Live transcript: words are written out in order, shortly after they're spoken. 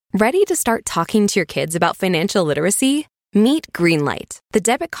Ready to start talking to your kids about financial literacy? Meet Greenlight, the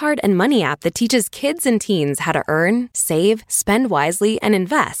debit card and money app that teaches kids and teens how to earn, save, spend wisely, and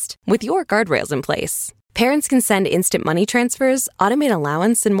invest with your guardrails in place. Parents can send instant money transfers, automate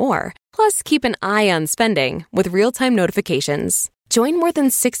allowance, and more. Plus, keep an eye on spending with real-time notifications. Join more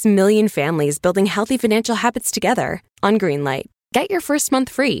than 6 million families building healthy financial habits together on Greenlight. Get your first month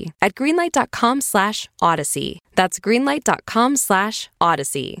free at greenlight.com/Odyssey. That's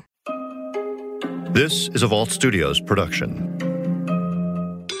greenlight.com/Odyssey. This is a Vault Studios production.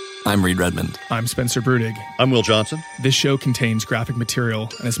 I'm Reed Redmond. I'm Spencer Brudig. I'm Will Johnson. This show contains graphic material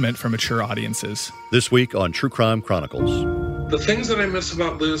and is meant for mature audiences. This week on True Crime Chronicles. The things that I miss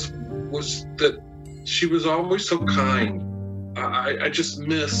about Liz was that she was always so kind. I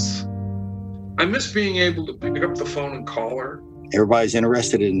miss being able to pick up the phone and call her. Everybody's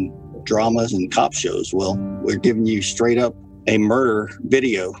interested in dramas and cop shows. Well, we're giving you straight up a murder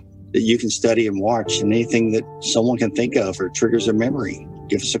video that you can study and watch, and anything that someone can think of or triggers a memory,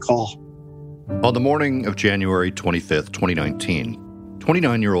 give us a call. On the morning of January 25th, 2019,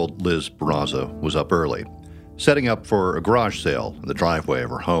 29-year-old Liz Barraza was up early, setting up for a garage sale in the driveway of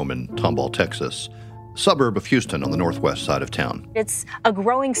her home in Tomball, Texas, a suburb of Houston on the northwest side of town. It's a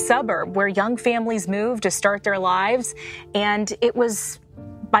growing suburb where young families move to start their lives, and it was,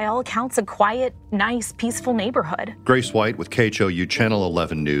 by all accounts, a quiet, nice, peaceful neighborhood. Grace White with KHOU Channel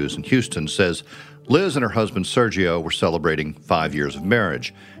 11 News in Houston says Liz and her husband Sergio were celebrating 5 years of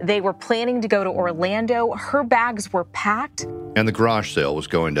marriage. They were planning to go to Orlando. Her bags were packed. And the garage sale was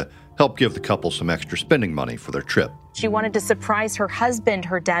going to help give the couple some extra spending money for their trip. She wanted to surprise her husband,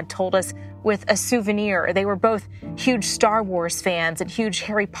 her dad told us, with a souvenir. They were both huge Star Wars fans and huge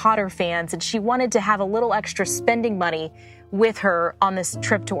Harry Potter fans, and she wanted to have a little extra spending money with her on this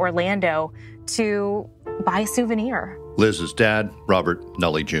trip to Orlando to buy a souvenir. Liz's dad, Robert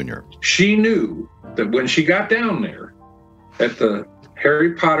Nully Jr. She knew that when she got down there at the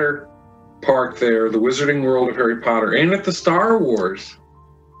Harry Potter park there, the Wizarding World of Harry Potter, and at the Star Wars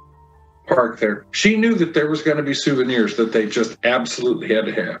park there, she knew that there was going to be souvenirs that they just absolutely had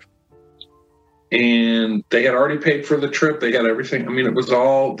to have. And they had already paid for the trip. They had everything. I mean, that was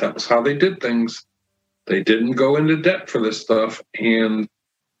how they did things. They didn't go into debt for this stuff. And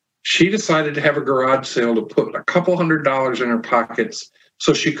she decided to have a garage sale to put a couple $100s in her pockets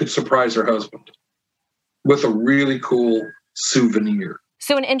so she could surprise her husband with a really cool souvenir.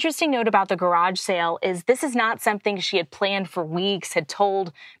 So an interesting note about the garage sale is this is not something she had planned for weeks, had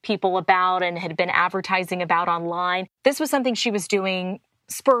told people about, and had been advertising about online. This was something she was doing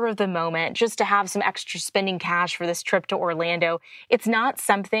spur of the moment, just to have some extra spending cash for this trip to Orlando. It's not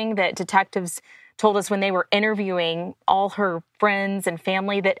something that detectives told us when they were interviewing all her friends and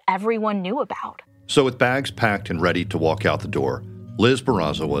family that everyone knew about. So with bags packed and ready to walk out the door, Liz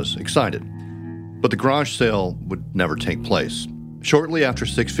Barraza was excited. But the garage sale would never take place. Shortly after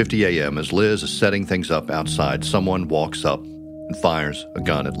 6:50 a.m., as Liz is setting things up outside, someone walks up and fires a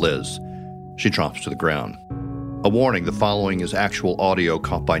gun at Liz. She drops to the ground. A warning, the following is actual audio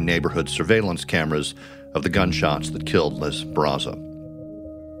caught by neighborhood surveillance cameras of the gunshots that killed Liz Barraza.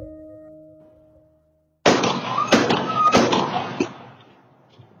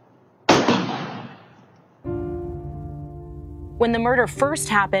 When the murder first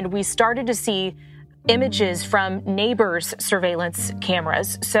happened, we started to see images from neighbors' surveillance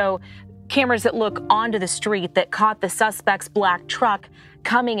cameras. So cameras that look onto the street that caught the suspect's black truck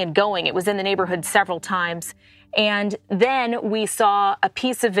coming and going. It was in the neighborhood several times. And then we saw a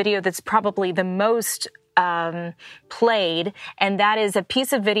piece of video that's probably the most played, and that is a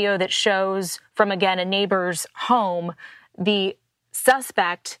piece of video that shows from, again, a neighbor's home, the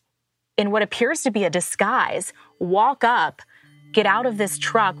suspect in what appears to be a disguise walk up, get out of this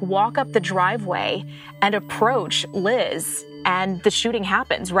truck, walk up the driveway, and approach Liz, and the shooting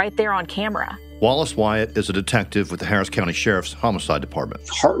happens right there on camera. Wallace Wyatt is a detective with the Harris County Sheriff's Homicide Department.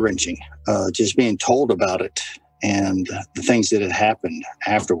 Heart-wrenching, just being told about it and the things that had happened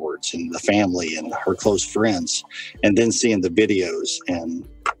afterwards, and the family and her close friends, and then seeing the videos and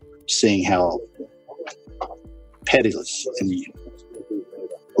seeing how pitiless and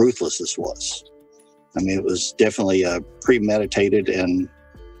ruthless this was. I mean, it was definitely a premeditated and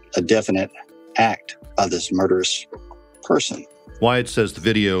a definite act by this murderous person. Wyatt says the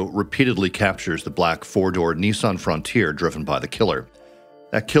video repeatedly captures the black four-door Nissan Frontier driven by the killer.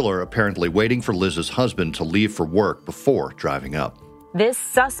 That killer apparently waiting for Liz's husband to leave for work before driving up. This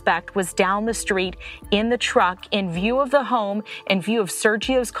suspect was down the street in the truck in view of the home, in view of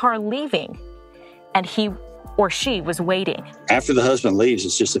Sergio's car leaving, and he or she was waiting. After the husband leaves,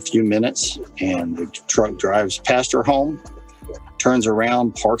 it's just a few minutes, and the truck drives past her home, turns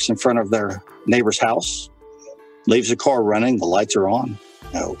around, parks in front of their neighbor's house, leaves the car running, the lights are on,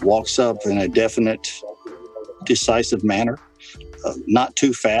 walks up in a definite, decisive manner, not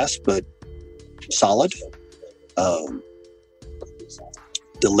too fast, but solid,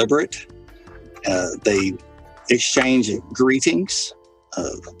 deliberate. They exchange greetings,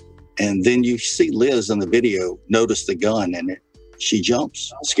 and then you see Liz in the video notice the gun, and she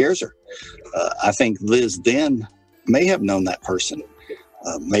jumps, scares her. I think Liz then may have known that person.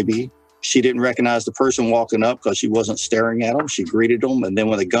 Maybe she didn't recognize the person walking up because she wasn't staring at them. She greeted them, and then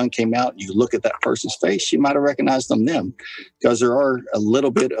when the gun came out, you look at that person's face, she might have recognized them then, because there are a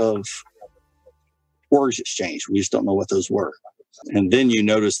little bit of words exchanged. We just don't know what those were. And then you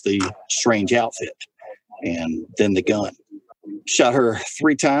notice the strange outfit, and then the gun. Shot her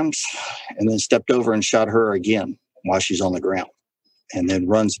 3 times, and then stepped over and shot her again while she's on the ground, and then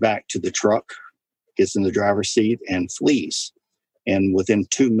runs back to the truck, gets in the driver's seat, and flees. And within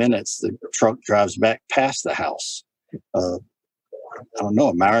 2 minutes, the truck drives back past the house. I don't know,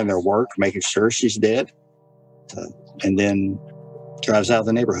 admiring their work, making sure she's dead, and then drives out of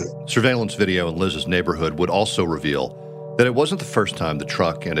the neighborhood. Surveillance video in Liz's neighborhood would also reveal that it wasn't the first time the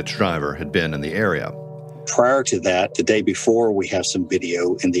truck and its driver had been in the area. Prior to that, the day before, we have some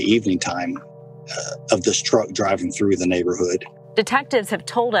video in the evening time of this truck driving through the neighborhood. Detectives have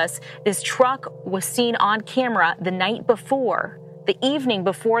told us this truck was seen on camera the night before, the evening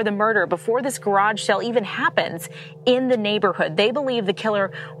before the murder, before this garage sale even happens in the neighborhood. They believe the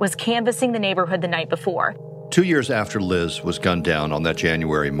killer was canvassing the neighborhood the night before. 2 years after Liz was gunned down on that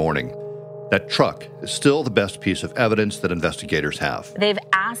January morning, that truck is still the best piece of evidence that investigators have. They've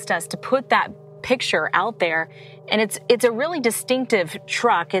asked us to put that picture out there, and it's a really distinctive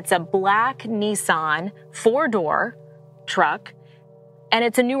truck. It's a black Nissan 4-door truck, and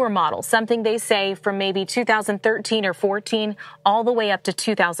it's a newer model, something they say from maybe 2013 or 14 all the way up to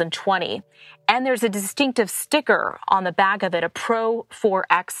 2020. And there's a distinctive sticker on the back of it, a Pro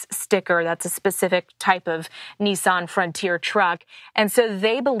 4X sticker. That's a specific type of Nissan Frontier truck. And so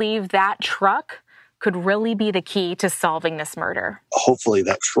they believe that truck could really be the key to solving this murder. Hopefully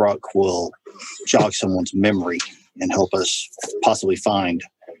that truck will jog someone's memory and help us possibly find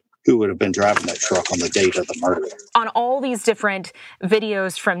who would have been driving that truck on the date of the murder. On all these different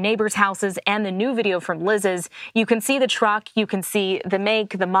videos from neighbors' houses and the new video from Liz's, you can see the truck, you can see the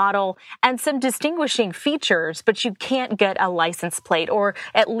make, the model, and some distinguishing features, but you can't get a license plate, or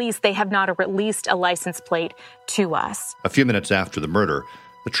at least they have not released a license plate to us. A few minutes after the murder,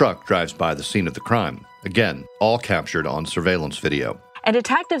 the truck drives by the scene of the crime. Again, all captured on surveillance video. And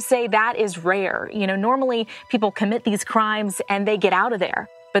detectives say that is rare. Normally people commit these crimes and they get out of there.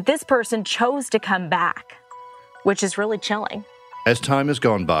 But this person chose to come back, which is really chilling. As time has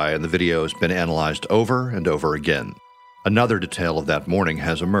gone by and the video has been analyzed over and over again, another detail of that morning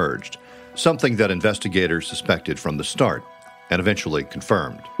has emerged, something that investigators suspected from the start and eventually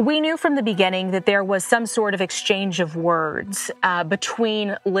confirmed. We knew from the beginning that there was some sort of exchange of words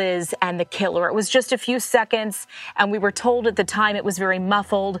between Liz and the killer. It was just a few seconds, and we were told at the time it was very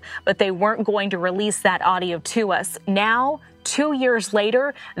muffled, but they weren't going to release that audio to us. Now, 2 years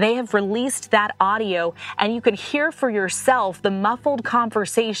later, they have released that audio, and you can hear for yourself the muffled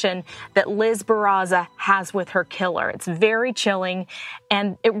conversation that Liz Barraza has with her killer. It's very chilling,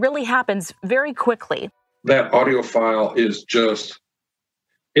 and it really happens very quickly. That audio file is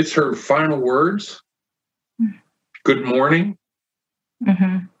it's her final words. Good morning.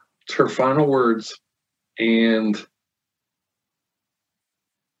 Mm-hmm. It's her final words. And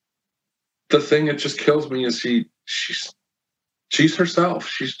the thing that just kills me is she's herself.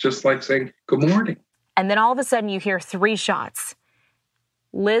 She's just like saying, good morning. And then all of a sudden you hear 3 shots.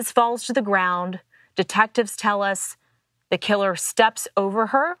 Liz falls to the ground. Detectives tell us the killer steps over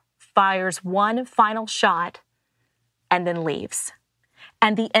her, fires one final shot, and then leaves.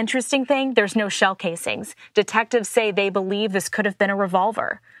 And the interesting thing, there's no shell casings. Detectives say they believe this could have been a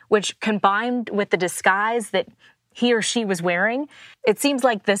revolver, which combined with the disguise that he or she was wearing, it seems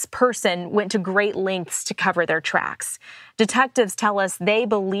like this person went to great lengths to cover their tracks. Detectives tell us they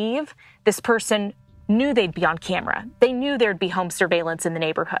believe this person knew they'd be on camera. They knew there'd be home surveillance in the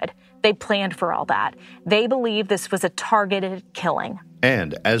neighborhood. They planned for all that. They believe this was a targeted killing.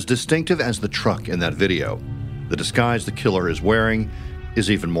 And as distinctive as the truck in that video, the disguise the killer is wearing is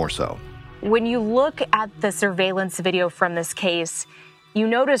even more so. When you look at the surveillance video from this case, you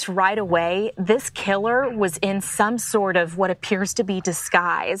notice right away this killer was in some sort of what appears to be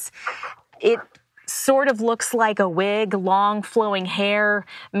disguise. It sort of looks like a wig, long flowing hair,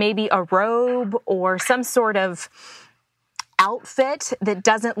 maybe a robe or some sort of outfit that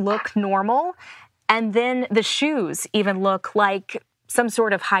doesn't look normal. And then the shoes even look like some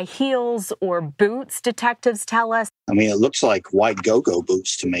sort of high heels or boots, detectives tell us. I mean, it looks like white go-go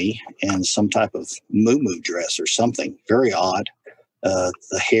boots to me and some type of muumuu dress or something. Very odd.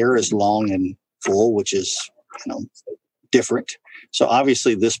 The hair is long and full, which is, different. So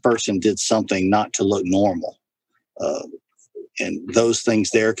obviously this person did something not to look normal. And those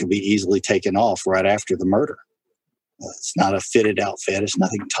things there could be easily taken off right after the murder. It's not a fitted outfit. It's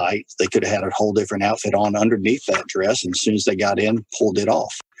nothing tight. They could have had a whole different outfit on underneath that dress, and as soon as they got in, pulled it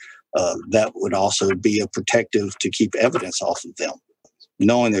off. That would also be a protective to keep evidence off of them.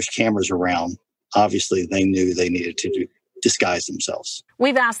 Knowing there's cameras around, obviously they knew they needed to disguise themselves.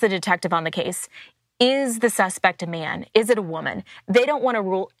 We've asked the detective on the case, is the suspect a man? Is it a woman? They don't want to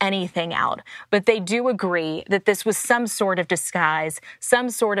rule anything out, but they do agree that this was some sort of disguise, some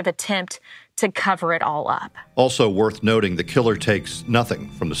sort of attempt to cover it all up. Also worth noting, the killer takes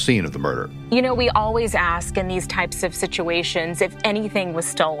nothing from the scene of the murder. We always ask in these types of situations if anything was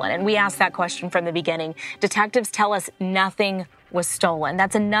stolen, and we asked that question from the beginning. Detectives tell us nothing was stolen.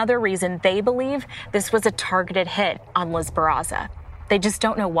 That's another reason they believe this was a targeted hit on Liz Barraza. They just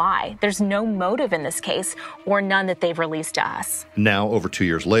don't know why. There's no motive in this case, or none that they've released to us. Now, over 2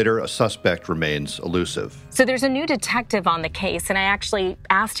 years later, a suspect remains elusive. So there's a new detective on the case, and I actually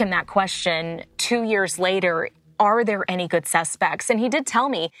asked him that question 2 years later. Are there any good suspects? And he did tell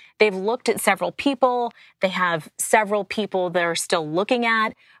me they've looked at several people. They have several people they're still looking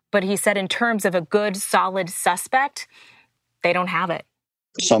at. But he said in terms of a good, solid suspect, they don't have it.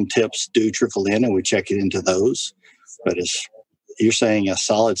 Some tips do trickle in, and we check it into those. But you're saying a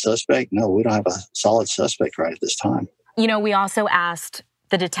solid suspect? No, we don't have a solid suspect right at this time. We also asked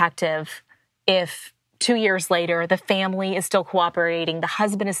the detective if 2 years later, the family is still cooperating, the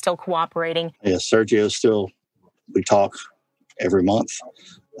husband is still cooperating. Yeah, Sergio we talk every month.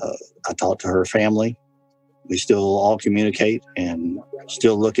 I talk to her family. We still all communicate and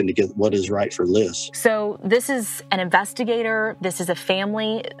still looking to get what is right for Liz. So this is an investigator, this is a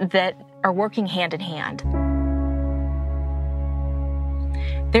family that are working hand in hand.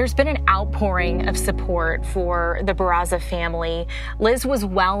 There's been an outpouring of support for the Barraza family. Liz was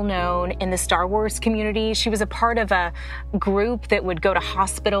well known in the Star Wars community. She was a part of a group that would go to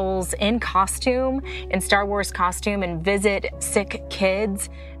hospitals in Star Wars costume, and visit sick kids.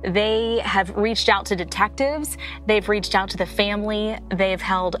 They have reached out to detectives. They've reached out to the family. They've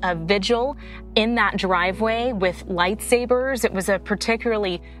held a vigil in that driveway with lightsabers. It was a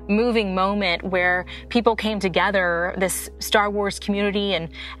particularly moving moment where people came together, this Star Wars community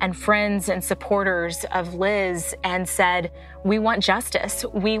and friends and supporters of Liz, and said, we want justice.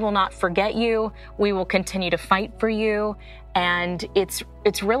 We will not forget you. We will continue to fight for you. And it's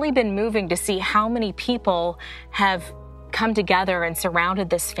really been moving to see how many people have come together and surrounded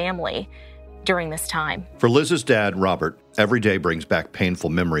this family during this time. For Liz's dad, Robert, every day brings back painful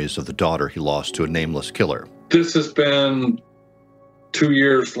memories of the daughter he lost to a nameless killer. This has been 2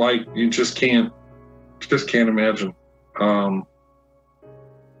 years like you just can't imagine.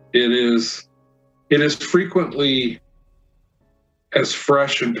 It is frequently as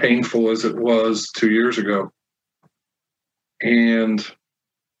fresh and painful as it was 2 years ago. And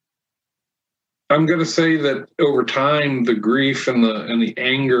I'm going to say that over time, the grief and the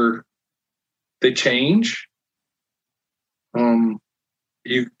anger, they change. You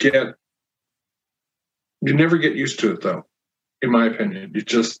never get used to it, though, in my opinion.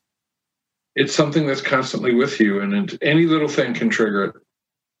 It's something that's constantly with you, and any little thing can trigger it.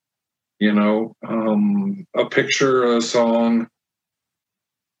 A picture, a song,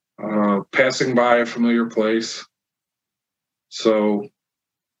 passing by a familiar place. So,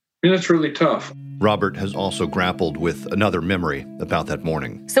 it's really tough. Robert has also grappled with another memory about that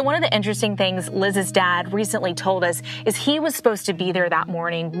morning. So one of the interesting things Liz's dad recently told us is he was supposed to be there that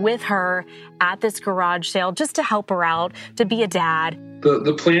morning with her at this garage sale just to help her out, to be a dad.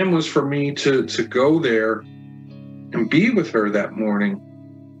 The plan was for me to go there and be with her that morning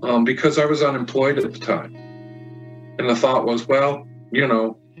because I was unemployed at the time. And the thought was,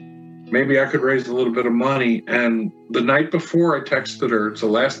 maybe I could raise a little bit of money. And the night before I texted her, it's the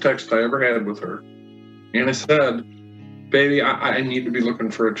last text I ever had with her. And I said, baby, I need to be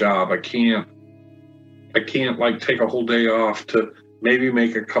looking for a job. I can't take a whole day off to maybe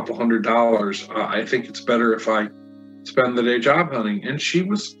make a couple $100. I think it's better if I spend the day job hunting. And she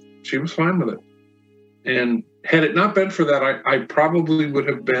was fine with it. And had it not been for that, I probably would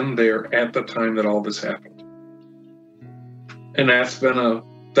have been there at the time that all this happened. And that's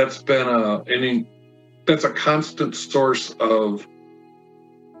a constant source of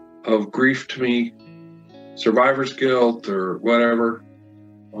grief to me, survivor's guilt or whatever.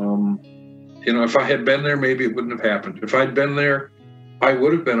 You know, if I had been there, maybe it wouldn't have happened. If I'd been there, I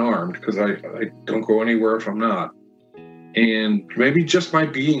would have been armed, because I don't go anywhere if I'm not. And maybe just my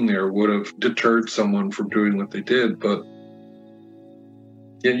being there would have deterred someone from doing what they did. But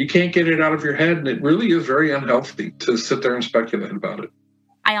yeah, you can't get it out of your head, and it really is very unhealthy to sit there and speculate about it.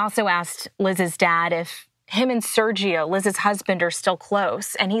 I also asked Liz's dad if him and Sergio, Liz's husband, are still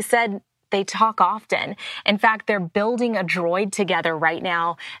close, and he said they talk often. In fact, they're building a droid together right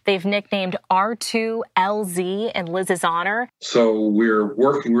now. They've nicknamed R2LZ in Liz's honor. So we're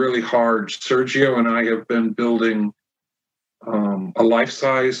working really hard. Sergio and I have been building a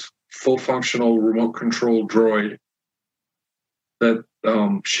life-size, full-functional remote-control droid that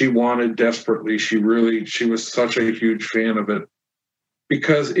she wanted desperately. She was such a huge fan of it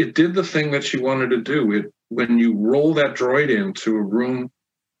because it did the thing that she wanted to do. When you roll that droid into a room,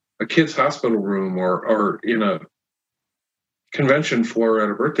 a kid's hospital room, or in a convention floor at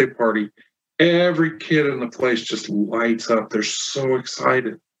a birthday party, every kid in the place just lights up. They're so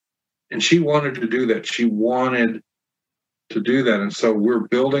excited. And she wanted to do that. She wanted to do that. And so we're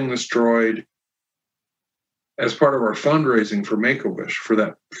building this droid as part of our fundraising for Make-A-Wish for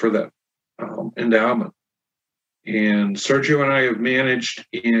that endowment. And Sergio and I have managed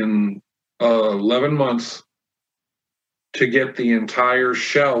in 11 months to get the entire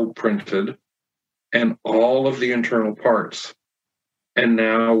shell printed and all of the internal parts. And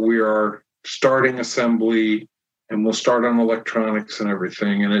now we are starting assembly, and we'll start on electronics and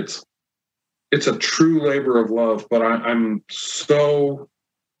everything. And it's a true labor of love, but I'm so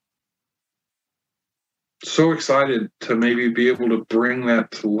excited to maybe be able to bring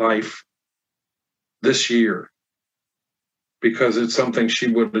that to life this year, because it's something she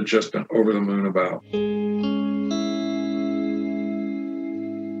would have just been over the moon about.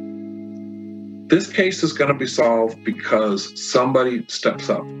 This case is going to be solved because somebody steps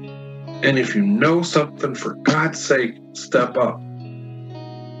up. And if you know something, for God's sake, step up.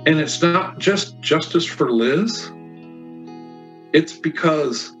 And it's not just justice for Liz. It's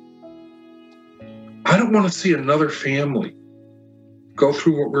because I don't want to see another family go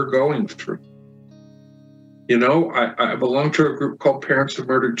through what we're going through. You know, I belong to a group called Parents of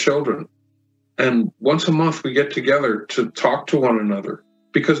Murdered Children. And once a month we get together to talk to one another,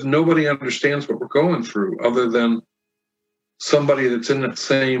 because nobody understands what we're going through other than somebody that's on that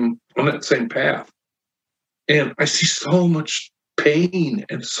same path. And I see so much pain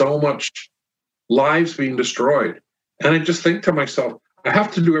and so much lives being destroyed. And I just think to myself, I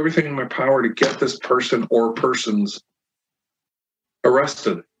have to do everything in my power to get this person or persons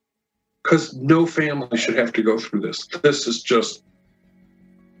arrested, because no family should have to go through this. This is just,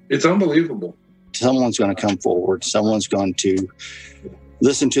 it's unbelievable. Someone's going to come forward. Someone's going to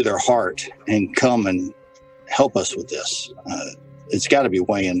listen to their heart and come and help us with this. It's got to be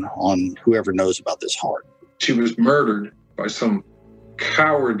weighing on whoever knows about this heart. She was murdered by some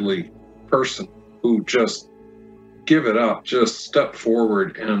cowardly person who just give it up, just step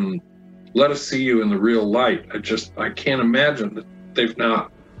forward and let us see you in the real light. I can't imagine that they've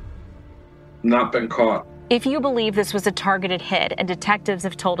not been caught. If you believe this was a targeted hit, and detectives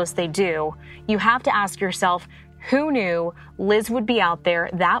have told us they do, you have to ask yourself, who knew Liz would be out there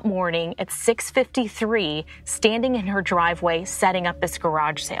that morning at 6:53, standing in her driveway, setting up this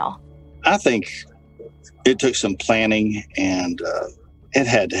garage sale? I think it took some planning, and it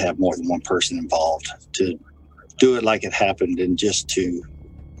had to have more than one person involved to do it like it happened and just to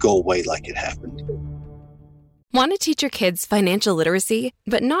go away like it happened. Want to teach your kids financial literacy,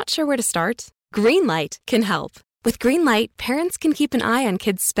 but not sure where to start? Greenlight can help. With Greenlight, parents can keep an eye on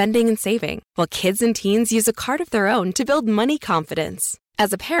kids' spending and saving, while kids and teens use a card of their own to build money confidence.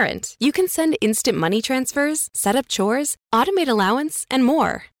 As a parent, you can send instant money transfers, set up chores, automate allowance, and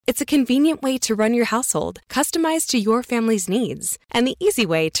more. It's a convenient way to run your household, customized to your family's needs, and the easy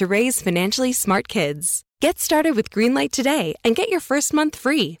way to raise financially smart kids. Get started with Greenlight today and get your first month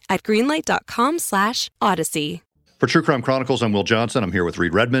free at greenlight.com/Odyssey. For True Crime Chronicles, I'm Will Johnson. I'm here with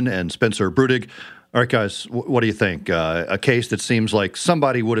Reed Redmond and Spencer Brudig. All right, guys, what do you think? A case that seems like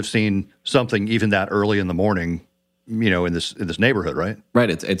somebody would have seen something even that early in the morning, you know, in this neighborhood, right? Right.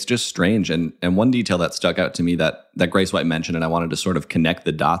 It's just strange. And one detail that stuck out to me that Grace White mentioned, and I wanted to sort of connect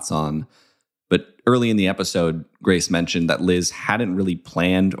the dots on. But early in the episode, Grace mentioned that Liz hadn't really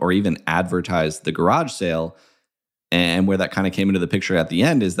planned or even advertised the garage sale. And where that kind of came into the picture at the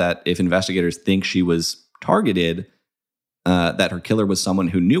end is that if investigators think she was targeted, that her killer was someone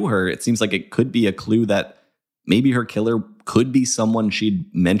who knew her, it seems like it could be a clue that maybe her killer could be someone she'd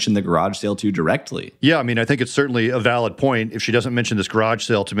mentioned the garage sale to directly. Yeah, I mean, I think it's certainly a valid point. If she doesn't mention this garage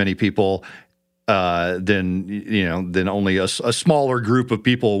sale to many people, then only a smaller group of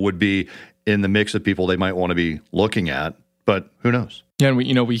people would be in the mix of people they might want to be looking at, but who knows? Yeah, and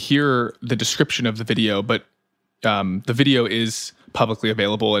we hear the description of the video, but the video is publicly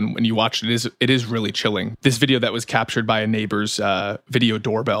available, and when you watch it, it is really chilling. This video that was captured by a neighbor's video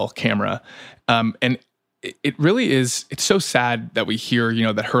doorbell camera, and it really is. It's so sad that we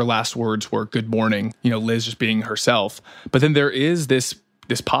hear, that her last words were "Good morning," Liz just being herself. But then there is this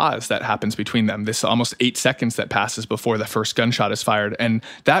pause that happens between them, this almost 8 seconds that passes before the first gunshot is fired, and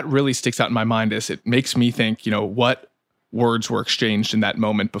that really sticks out in my mind as it makes me think, what words were exchanged in that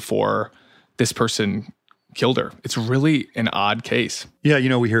moment before this person killed her. It's really an odd case.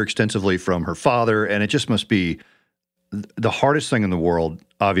 Yeah, we hear extensively from her father, and it just must be the hardest thing in the world,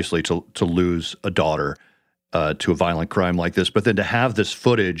 obviously, to lose a daughter to a violent crime like this, but then to have this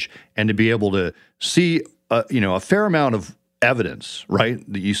footage and to be able to see, a fair amount of evidence, right?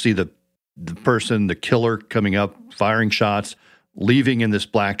 You see the person, the killer coming up, firing shots, leaving in this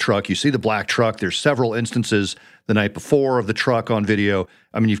black truck. You see the black truck. There's several instances the night before of the truck on video.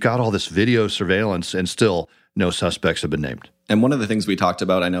 I mean, you've got all this video surveillance and still no suspects have been named. And one of the things we talked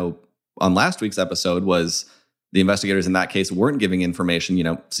about, I know, on last week's episode was the investigators in that case weren't giving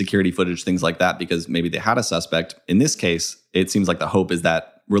information, security footage, things like that, because maybe they had a suspect. In this case, it seems like the hope is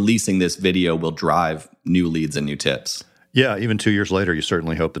that releasing this video will drive new leads and new tips. Yeah, even 2 years later, you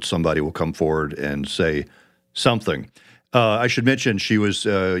certainly hope that somebody will come forward and say something. I should mention she was,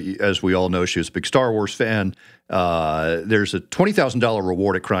 as we all know, she was a big Star Wars fan. There's a $20,000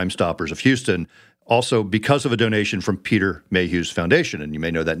 reward at Crime Stoppers of Houston, also because of a donation from Peter Mayhew's foundation. And you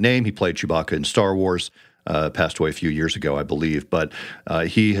may know that name. He played Chewbacca in Star Wars, passed away a few years ago, I believe. But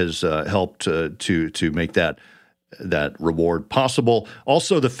he has helped to make that reward possible.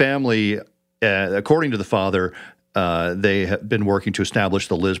 Also, the family, according to the father, they have been working to establish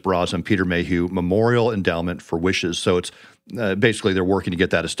the Liz Barraza and Peter Mayhew Memorial Endowment for Wishes. So it's basically they're working to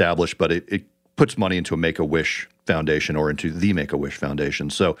get that established, but it puts money into a Make-A-Wish Foundation or into the Make-A-Wish Foundation.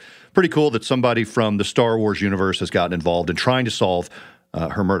 So pretty cool that somebody from the Star Wars universe has gotten involved in trying to solve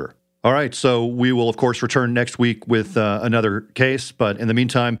her murder. All right, so we will, of course, return next week with another case. But in the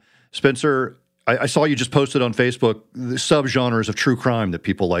meantime, Spencer, I saw you just posted on Facebook the subgenres of true crime that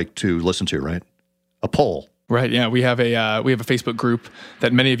people like to listen to, right? A poll. Right. Yeah, we have a Facebook group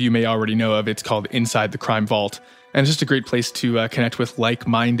that many of you may already know of. It's called Inside the Crime Vault, and it's just a great place to connect with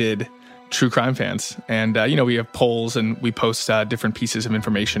like-minded true crime fans. And we have polls and we post different pieces of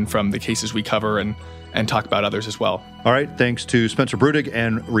information from the cases we cover and talk about others as well. All right. Thanks to Spencer Brudig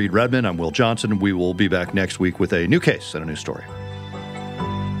and Reed Redman. I'm Will Johnson. We will be back next week with a new case and a new story.